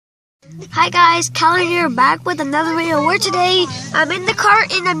Hi guys, Callan here, back with another video where today I'm in the car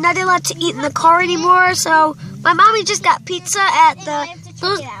and I'm not allowed to eat in the car anymore. So my mommy just got pizza at the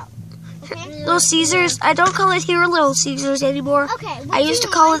Little Caesars. I don't call it here Little Caesars anymore. I used to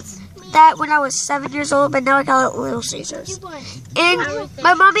call it that when I was 7 years old, but now I call it Little Caesars. And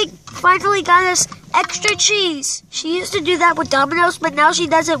my mommy finally got us extra cheese. She used to do that with Domino's, but now she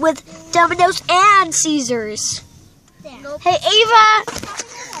does it with Domino's and Caesars. Hey Ava!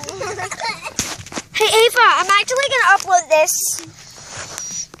 Hey Ava, I'm actually gonna upload this.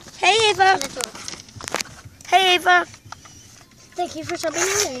 Hey Ava. Hey Ava. Thank you for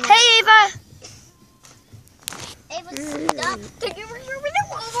subbing in. Hey Ava. Ava, stop. Thank you for subbing in.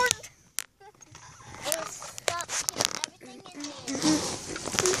 Ava, stop. Everything in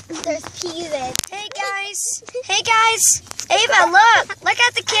here. There's peas in. Hey guys. Hey guys. Ava, look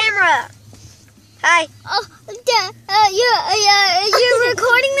at the camera. Hi. Oh, you're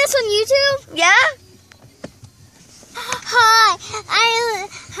recording this on YouTube? Yeah? Hi,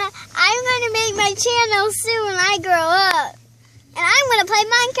 I'm gonna make my channel soon when I grow up, and I'm gonna play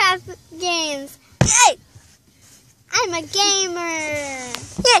Minecraft games. Yay! I'm a gamer.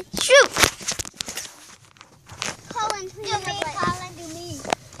 Yeah, shoot. Colin, please. Do me, Colin, do me.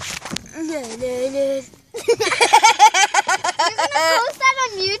 No. You're gonna post that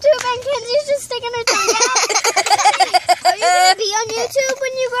on YouTube, and Kenzie's just sticking her tongue out. Are you gonna be on YouTube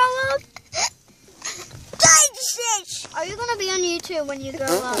when you grow up? Are you gonna be on YouTube when you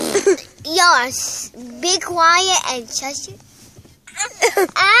grow up? Yes. Be quiet and shush it.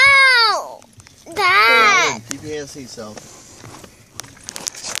 Ow! That. Keep your hands to yourself.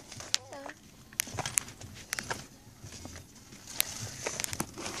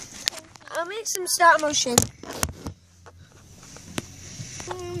 I'll make some stop motion.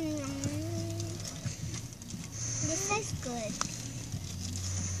 This tastes good.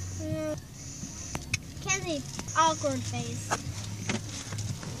 Kenzie, awkward face.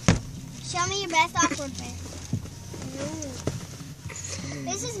 Show me your best awkward face. Ooh.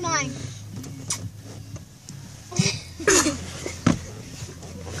 This is mine.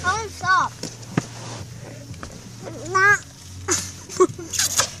 Colin, stop.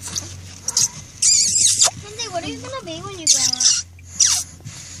 Kenzie, what are you gonna be when you grow up?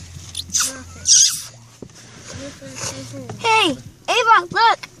 Nothing. Hey, Ava,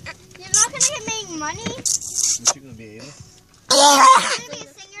 look. You're not gonna make money? What you gonna be, Ava? I'm gonna be a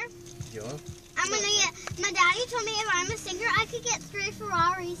singer. You are? I'm gonna get. My daddy told me if I'm a singer, I could get 3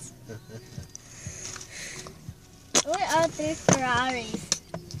 Ferraris. What are 3 Ferraris?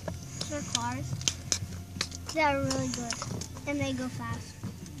 They're cars. They're really good, and they go fast.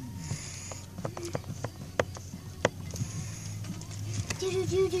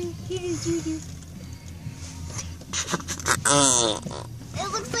 It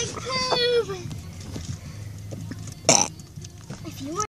looks like poop. If you